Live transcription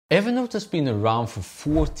Evernote has been around for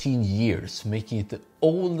 14 years, making it the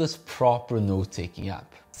oldest proper note-taking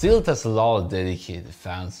app. Still, it has a lot of dedicated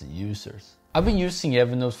fans and users. I've been using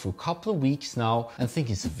Evernote for a couple of weeks now and think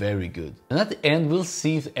it's very good. And at the end, we'll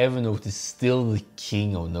see if Evernote is still the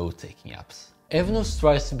king of note-taking apps. Evernote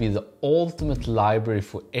strives to be the ultimate library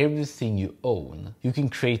for everything you own. You can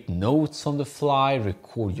create notes on the fly,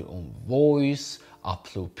 record your own voice,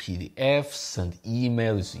 upload PDFs, send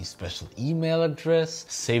email using a special email address,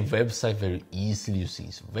 save website very easily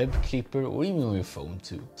using web clipper or even on your phone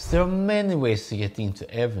too. So there are many ways to get into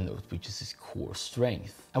Evernote, which is its core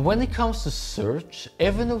strength. And when it comes to search,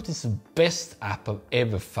 Evernote is the best app I've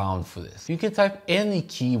ever found for this. You can type any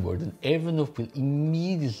keyword and Evernote will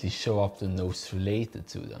immediately show up the notes related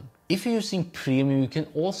to them. If you're using Premium, you can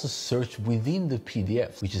also search within the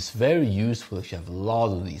PDF, which is very useful if you have a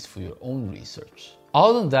lot of these for your own research.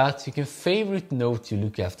 Other than that, you can favorite notes you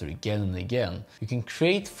look after again and again. You can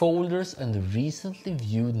create folders and the recently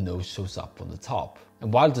viewed note shows up on the top.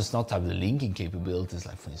 And while it does not have the linking capabilities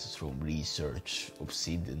like for instance Chrome Research,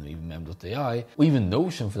 Obsidian or even Mem.ai, or even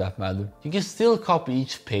Notion for that matter, you can still copy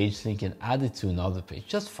each page link and add it to another page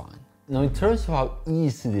just fine. Now in terms of how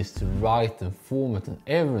easy it is to write and format an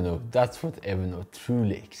Evernote, that's what Evernote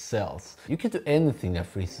truly excels. You can do anything like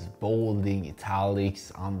for instance bolding,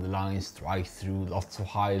 italics, underlines, strike through, lots of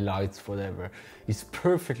highlights, whatever. It's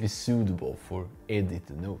perfectly suitable for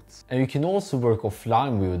edited notes. And you can also work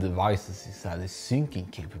offline with your devices inside the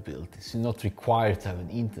syncing capabilities. You're not required to have an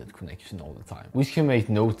internet connection all the time, which can make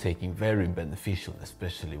note-taking very beneficial,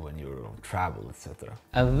 especially when you're on travel, etc.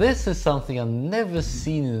 And this is something I've never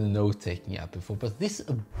seen in a note-taking app before, but this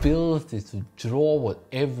ability to draw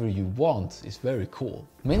whatever you want is very cool.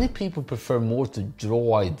 Many people prefer more to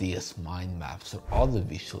draw ideas, mind maps or other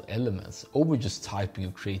visual elements over just typing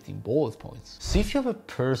or creating bullet points. So if you have a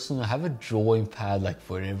person or have a drawing pad like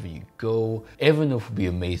wherever you go, Evernote will be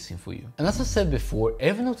amazing for you. And as I said before,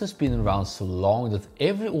 Evernote has been around so long that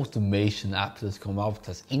every automation app that's come out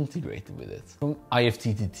has integrated with it. From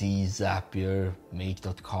IFTTT, Zapier,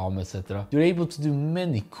 Make.com, etc. You're able to do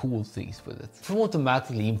many cool things with it. From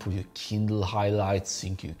automatically import your Kindle highlights,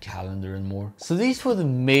 sync your calendar and more. So these were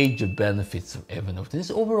the major benefits of Evernote, and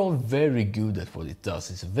it's overall very good at what it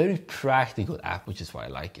does. It's a very practical app, which is why I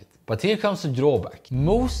like it. But here comes the drawback.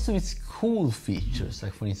 Most of its cool features,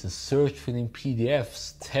 like for instance search within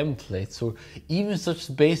PDFs, templates, or even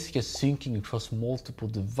such basic as syncing across multiple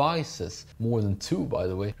devices, more than 2 by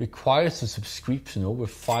the way, requires a subscription over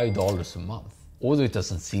 $5 a month. Although it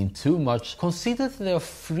doesn't seem too much, consider that there are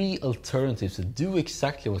free alternatives that do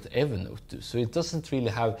exactly what Evernote do, so it doesn't really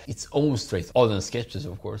have its own strengths, other than Sketches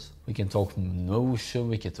of course. We can talk Notion,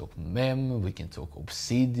 we can talk Mem, we can talk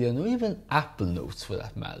Obsidian, or even Apple Notes for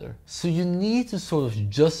that matter. So you need to sort of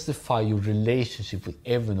justify your relationship with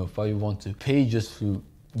Evernote why you want to pay just to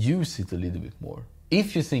use it a little bit more,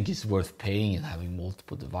 if you think it's worth paying and having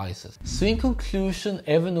multiple devices. So in conclusion,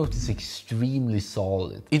 Evernote is extremely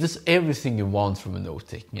solid. It does everything you want from a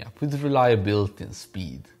note-taking app with reliability and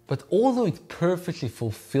speed. But although it perfectly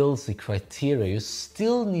fulfills the criteria, you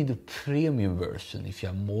still need a premium version if you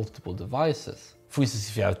have multiple devices. For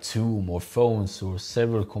instance, if you have 2 or more phones or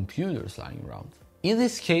several computers lying around. In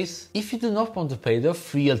this case, if you do not want to pay, there are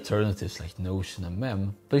free alternatives like Notion and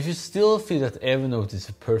Mem. But if you still feel that Evernote is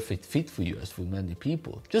a perfect fit for you, as for many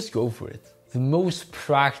people, just go for it. The most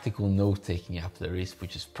practical note-taking app there is,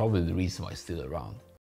 which is probably the reason why it's still around.